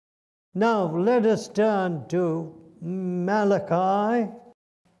Now let us turn to Malachi,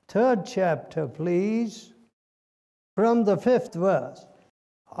 3rd chapter, please, from the 5th verse.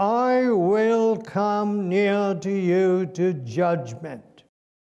 I will come near to you to judgment.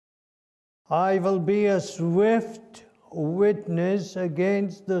 I will be a swift witness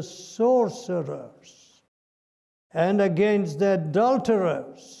against the sorcerers, and against the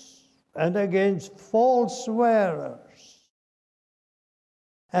adulterers, and against false swearers,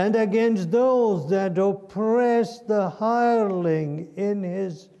 and against those that oppress the hireling in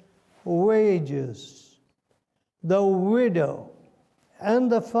his wages, the widow, and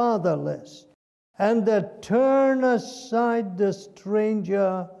the fatherless, and that turn aside the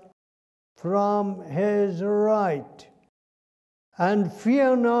stranger from his right. And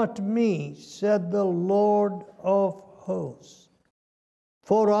fear not me, said the Lord of hosts.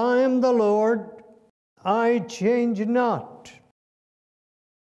 For I am the Lord, I change not.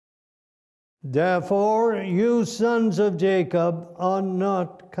 Therefore, you sons of Jacob are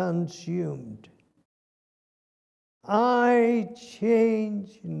not consumed. I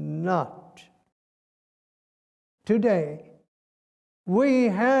change not. Today, we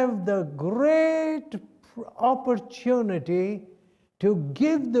have the great opportunity to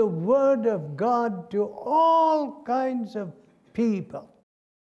give the Word of God to all kinds of people.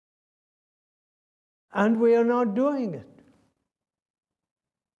 And we are not doing it.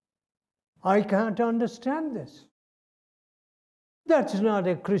 I can't understand this. That's not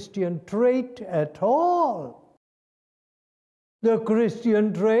a Christian trait at all. The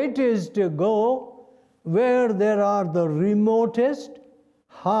Christian trait is to go where there are the remotest,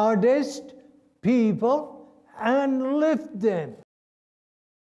 hardest people and lift them.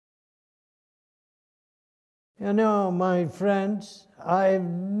 You know, my friends, I've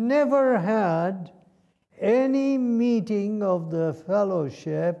never had any meeting of the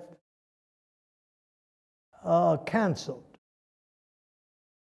fellowship canceled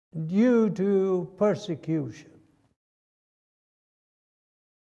due to persecution.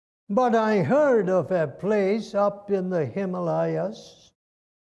 But I heard of a place up in the Himalayas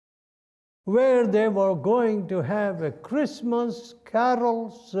where they were going to have a Christmas carol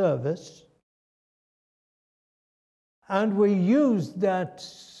service, and we used that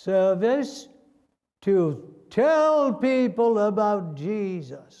service to tell people about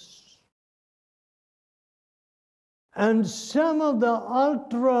Jesus. And some of the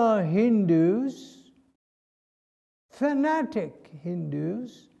ultra-Hindus, fanatic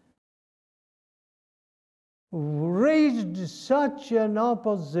Hindus, raised such an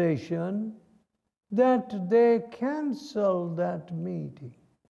opposition that they canceled that meeting.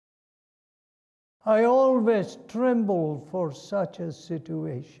 I always tremble for such a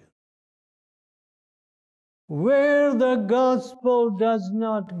situation. Where the gospel does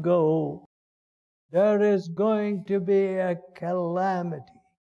not go, there is going to be a calamity.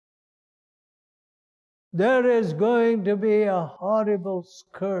 There is going to be a horrible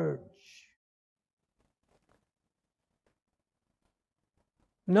scourge.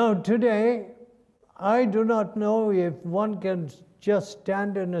 Now today, I do not know if one can just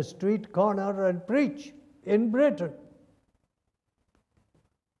stand in a street corner and preach in Britain.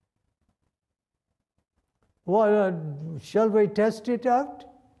 Well, shall we test it out?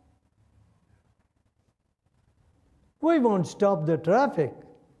 We won't stop the traffic.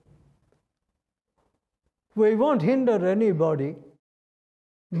 We won't hinder anybody.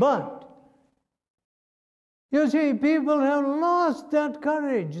 But you see, people have lost that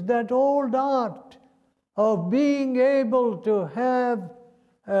courage, that old art of being able to have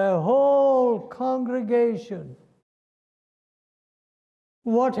a whole congregation.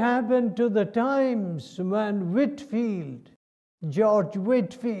 What happened to the times when Whitefield, George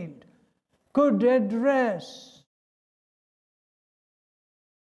Whitefield, could address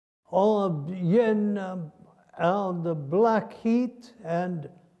in the Blackheath and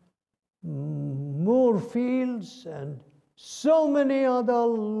Moorfields and so many other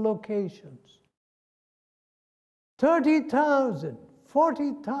locations? 30,000,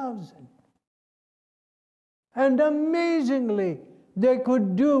 40,000. And amazingly, they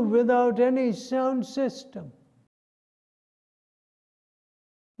could do without any sound system.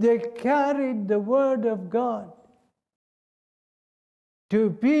 They carried the Word of God to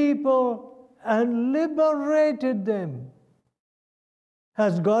people and liberated them.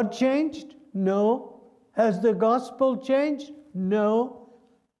 Has God changed? No. Has the gospel changed? No.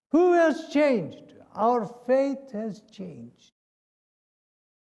 Who has changed? Our faith has changed.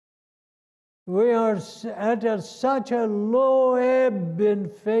 We are at such a low ebb in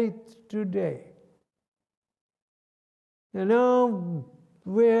faith today. You know,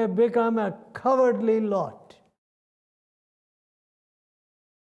 we have become a cowardly lot.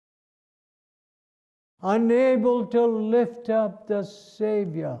 Unable to lift up the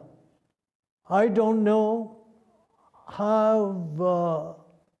Savior. I don't know how,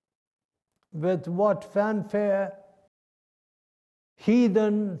 with what fanfare,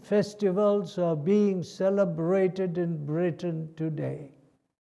 heathen festivals are being celebrated in Britain today.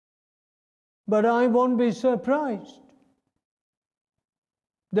 But I won't be surprised.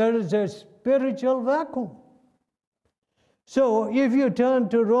 There is a spiritual vacuum. So if you turn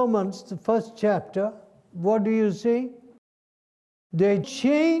to Romans, the first chapter, what do you see? They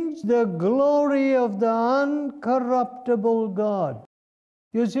changed the glory of the uncorruptible God.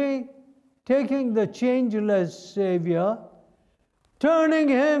 You see, taking the changeless Savior, turning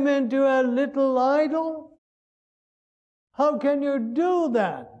him into a little idol? How can you do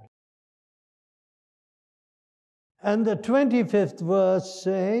that? And the 25th verse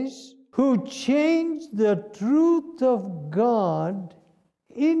says, who changed the truth of God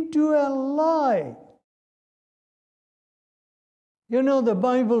into a lie. You know, the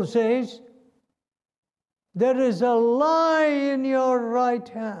Bible says, there is a lie in your right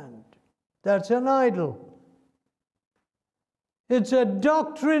hand. That's an idol. It's a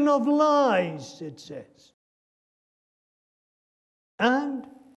doctrine of lies, it says. And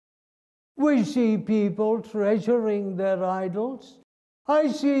we see people treasuring their idols. I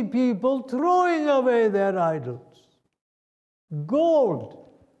see people throwing away their idols. Gold,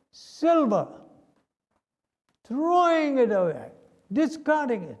 silver, throwing it away,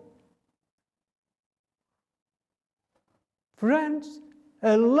 discarding it. Friends,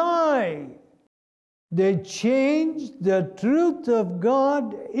 a lie. They changed the truth of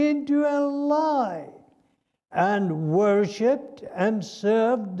God into a lie and worshipped and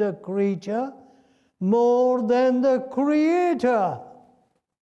served the creature more than the Creator.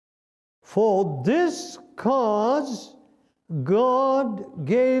 For this cause God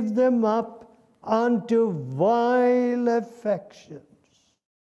gave them up unto vile affections.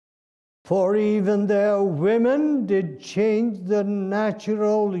 For even their women did change the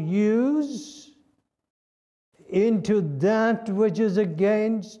natural use into that which is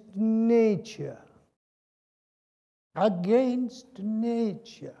against nature. Against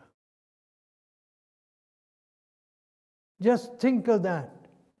nature. Just think of that.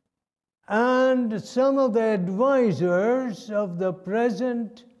 And some of the advisors of the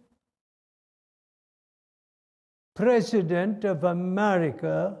present President of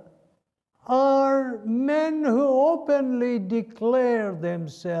America are men who openly declare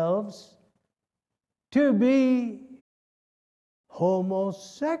themselves to be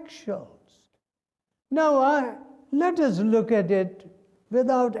homosexuals. Now, let us look at it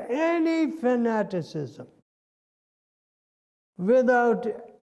without any fanaticism, without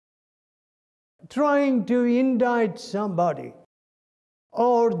trying to indict somebody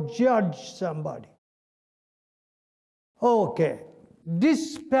or judge somebody. Okay,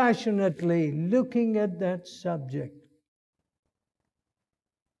 dispassionately looking at that subject.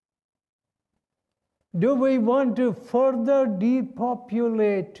 Do we want to further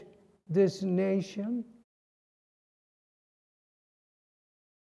depopulate this nation?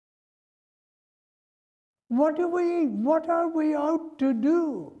 What are we out to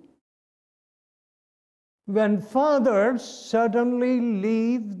do? When fathers suddenly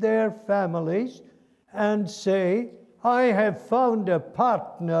leave their families and say, I have found a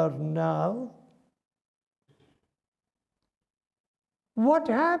partner now, what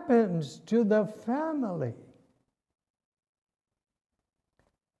happens to the family?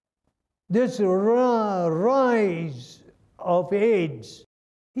 This rise of AIDS,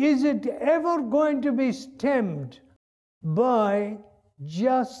 is it ever going to be stemmed by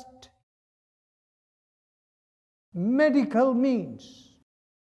just medical means?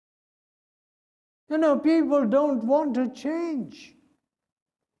 You know, people don't want to change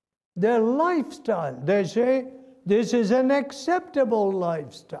their lifestyle. They say, this is an acceptable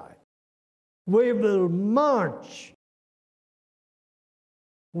lifestyle. We will march.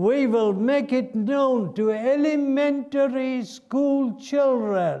 We will make it known to elementary school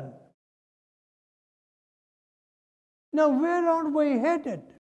children. Now, where are we headed?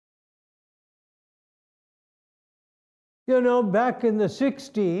 You know, back in the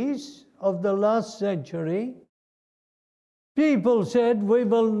 60s of the last century, people said, we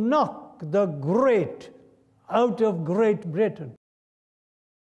will knock the great out of Great Britain.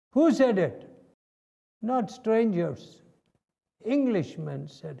 Who said it? Not strangers. Englishmen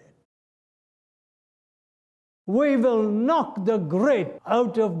said it. We will knock the great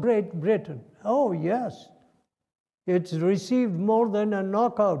out of Great Britain. Oh, yes. It's received more than a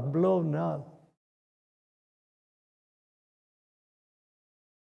knockout blow now.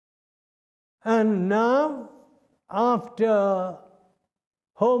 And now, after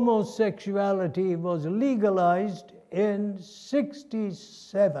homosexuality was legalized in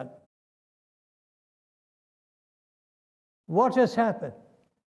 1967, what has happened?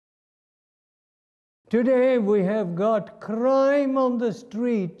 Today we have got crime on the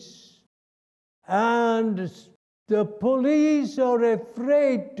streets, and the police are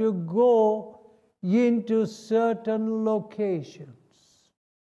afraid to go into certain locations.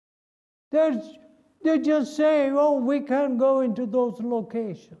 They just say, oh, we can't go into those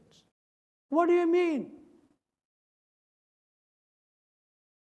locations. What do you mean?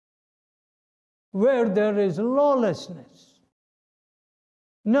 Where there is lawlessness.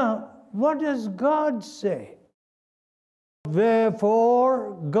 Now, what does God say?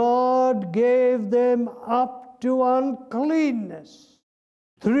 Wherefore God gave them up to uncleanness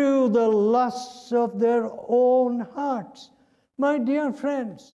through the lusts of their own hearts. My dear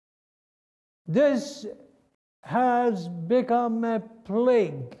friends, this has become a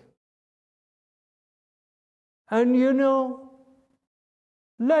plague. And you know,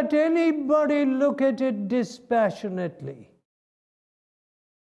 let anybody look at it dispassionately.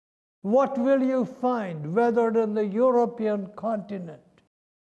 What will you find, whether in the European continent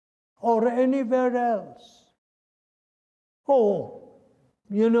or anywhere else? Oh,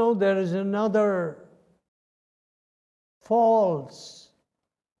 you know, there is another false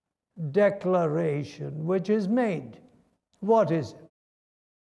declaration which is made. What is it?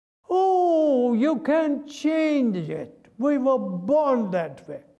 Oh, you can't change it. We were born that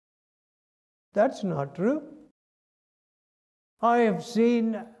way. That's not true. I have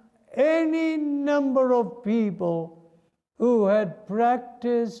seen any number of people who had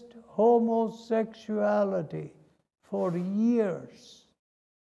practiced homosexuality for years,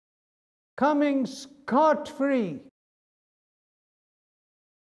 coming scot-free.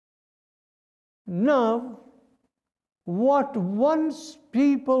 Now, what once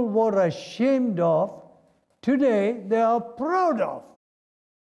people were ashamed of, today they are proud of.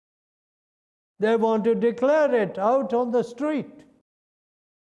 They want to declare it out on the street.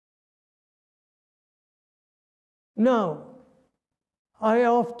 Now, I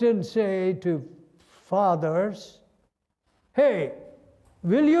often say to fathers, hey,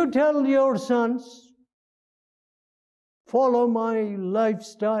 will you tell your sons, follow my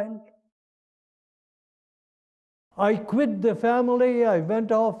lifestyle? I quit the family, I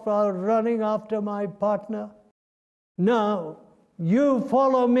went off running after my partner. Now, you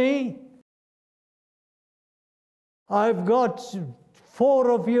follow me. I've got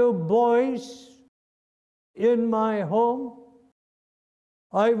 4 of you boys in my home.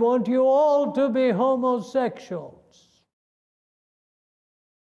 I want you all to be homosexuals.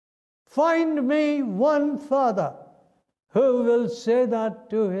 Find me one father who will say that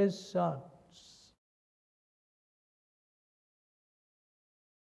to his sons.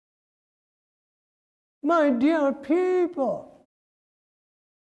 My dear people,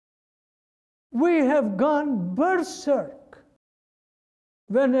 we have gone berserk.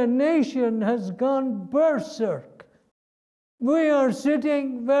 When a nation has gone berserk, we are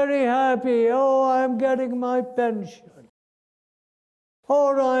sitting very happy. Oh, I'm getting my pension.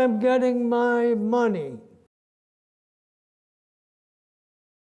 Or I'm getting my money.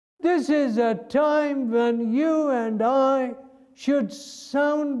 This is a time when you and I should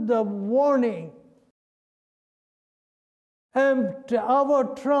sound the warning. And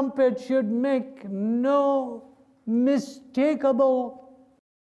our trumpet should make no mistakable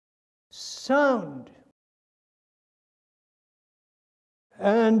sound.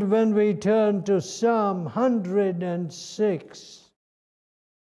 And when we turn to Psalm 106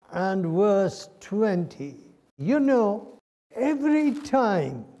 and verse 20, you know, every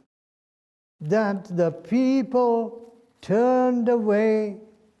time that the people turned away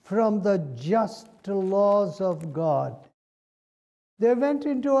from the just laws of God, they went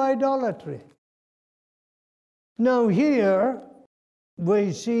into idolatry. Now here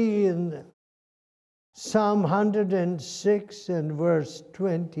we see in Psalm 106 and verse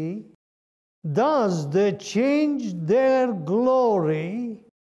 20, thus they changed their glory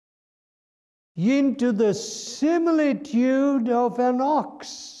into the similitude of an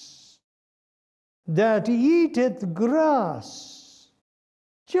ox that eateth grass.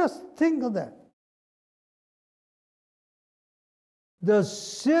 Just think of that. The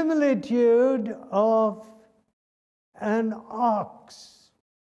similitude of an ox.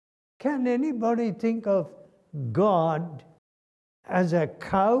 Can anybody think of God as a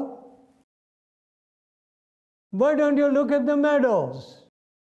cow? Why don't you look at the meadows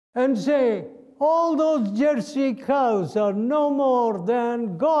and say, all those Jersey cows are no more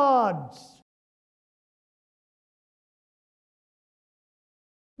than gods?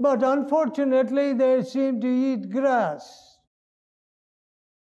 But unfortunately, they seem to eat grass.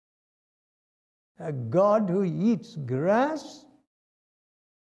 A God who eats grass?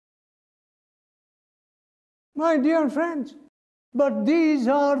 My dear friends, but these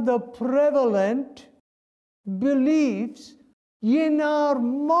are the prevalent beliefs in our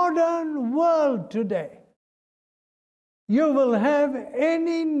modern world today. You will have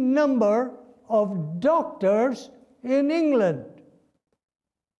any number of doctors in England,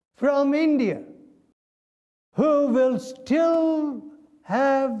 from India, who will still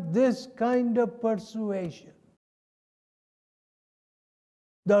have this kind of persuasion.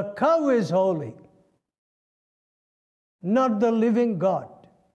 The cow is holy, not the living God.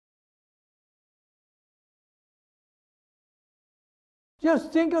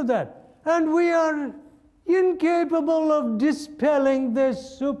 Just think of that. And we are incapable of dispelling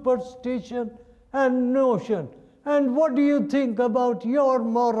this superstition and notion. And what do you think about your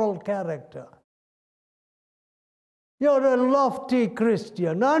moral character? You're a lofty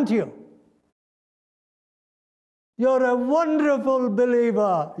Christian, aren't you? You're a wonderful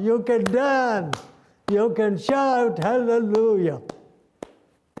believer. You can dance. You can shout hallelujah.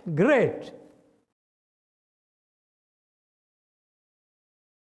 Great.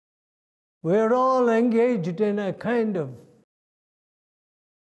 We're all engaged in a kind of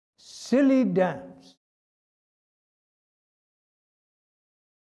silly dance.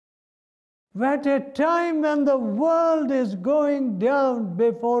 At a time when the world is going down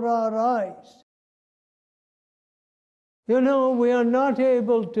before our eyes, you know, we are not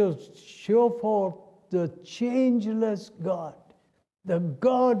able to show forth the changeless God, the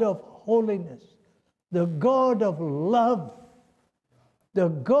God of holiness, the God of love, the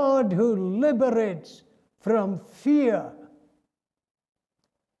God who liberates from fear.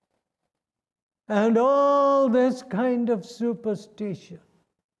 And all this kind of superstition.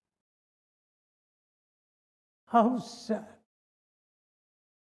 How sad.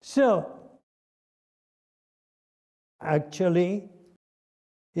 So, actually,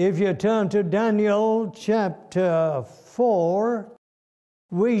 if you turn to Daniel chapter 4,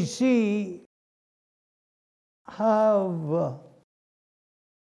 we see how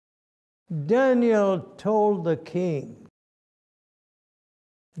Daniel told the king.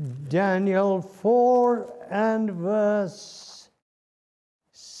 Daniel 4 and verse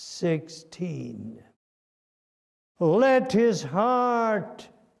 16. Let his heart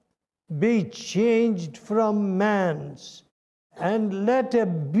be changed from man's, and let a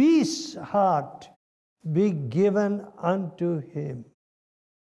beast's heart be given unto him.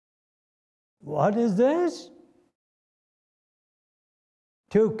 What is this?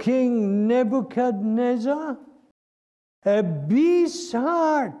 To King Nebuchadnezzar, a beast's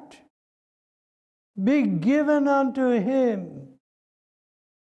heart be given unto him.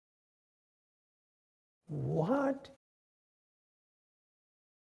 What?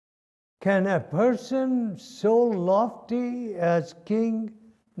 Can a person so lofty as King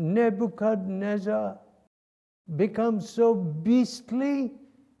Nebuchadnezzar become so beastly?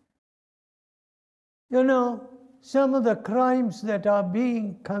 You know, some of the crimes that are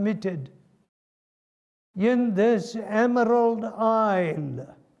being committed in this Emerald Isle,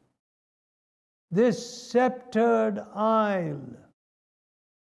 this sceptered isle,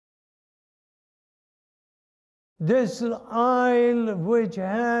 this isle which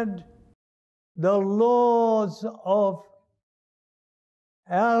had the laws of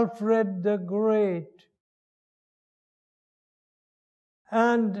Alfred the Great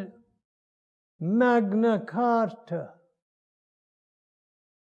and Magna Carta.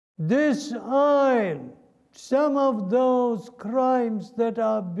 This isle, some of those crimes that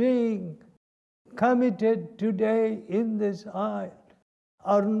are being committed today in this isle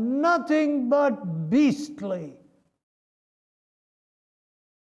are nothing but beastly.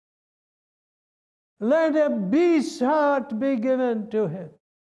 Let a beast's heart be given to him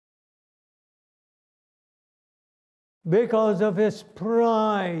because of his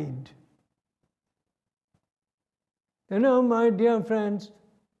pride. You know, my dear friends,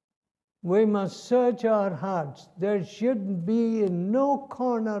 we must search our hearts. There shouldn't be in no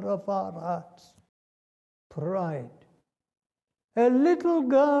corner of our hearts pride. A little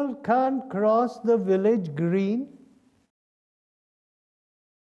girl can't cross the village green.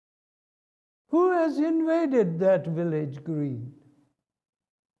 Who has invaded that village green?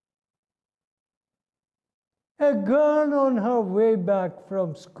 A girl on her way back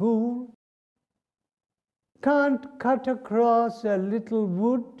from school can't cut across a little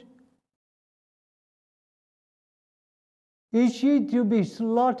wood? Is she to be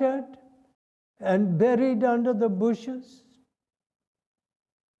slaughtered and buried under the bushes?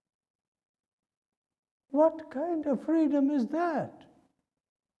 What kind of freedom is that?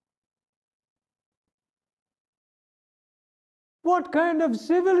 What kind of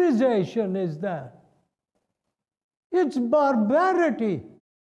civilization is that? It's barbarity.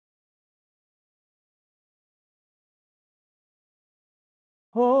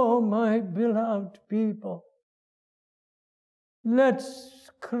 Oh, my beloved people, let's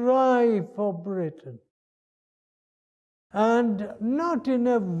cry for Britain. And not in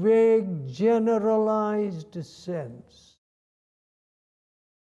a vague, generalized sense.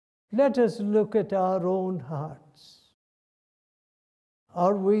 Let us look at our own hearts.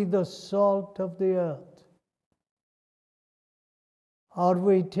 Are we the salt of the earth? Are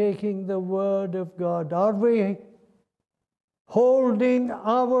we taking the word of God? Are we holding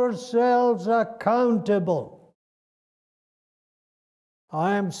ourselves accountable?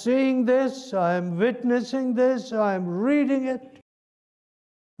 I am seeing this, I am witnessing this, I am reading it.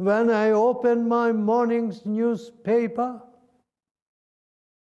 When I open my morning's newspaper,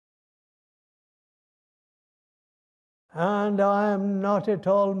 and I am not at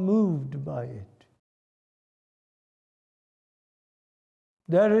all moved by it.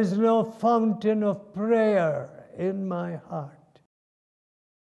 There is no fountain of prayer in my heart.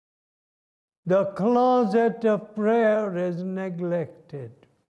 The closet of prayer is neglected.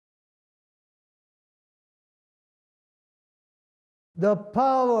 The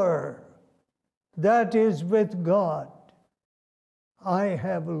power that is with God, I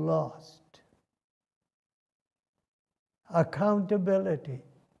have lost. Accountability.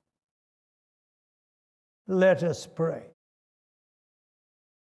 Let us pray.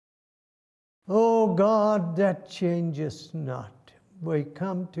 O God, that changes not, we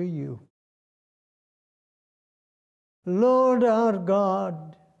come to you. Lord our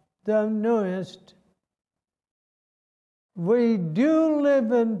God, thou knowest, we do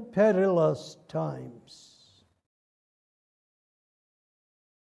live in perilous times.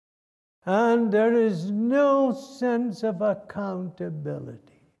 And there is no sense of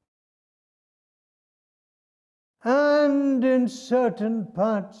accountability. And in certain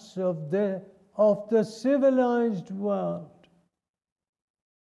parts of the civilized world,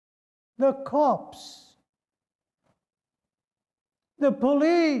 the cops, the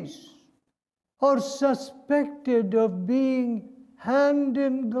police are suspected of being hand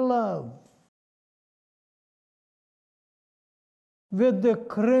in glove with the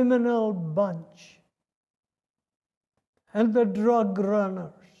criminal bunch and the drug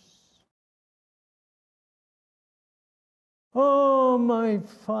runners. Oh, my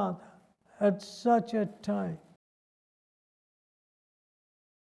Father, at such a time,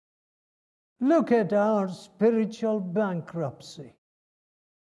 look at our spiritual bankruptcy.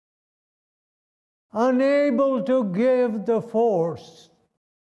 Unable to give the force,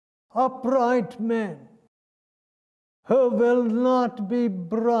 upright men who will not be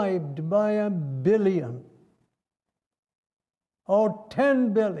bribed by $1 billion or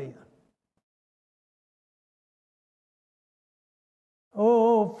 $10 billion.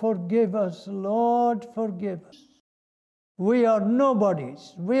 Oh, forgive us, Lord, forgive us. We are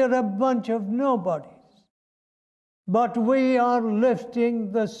nobodies. We are a bunch of nobodies. But we are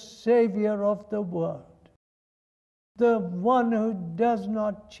lifting the Savior of the world, the one who does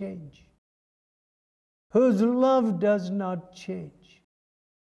not change, whose love does not change,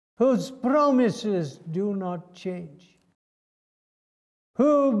 whose promises do not change,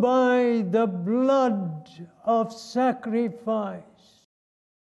 who by the blood of sacrifice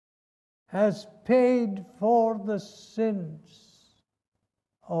has paid for the sins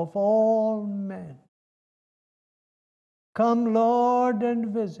of all men. Come, Lord,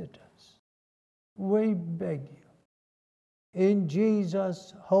 and visit us, we beg you. In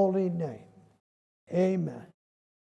Jesus' holy name, amen.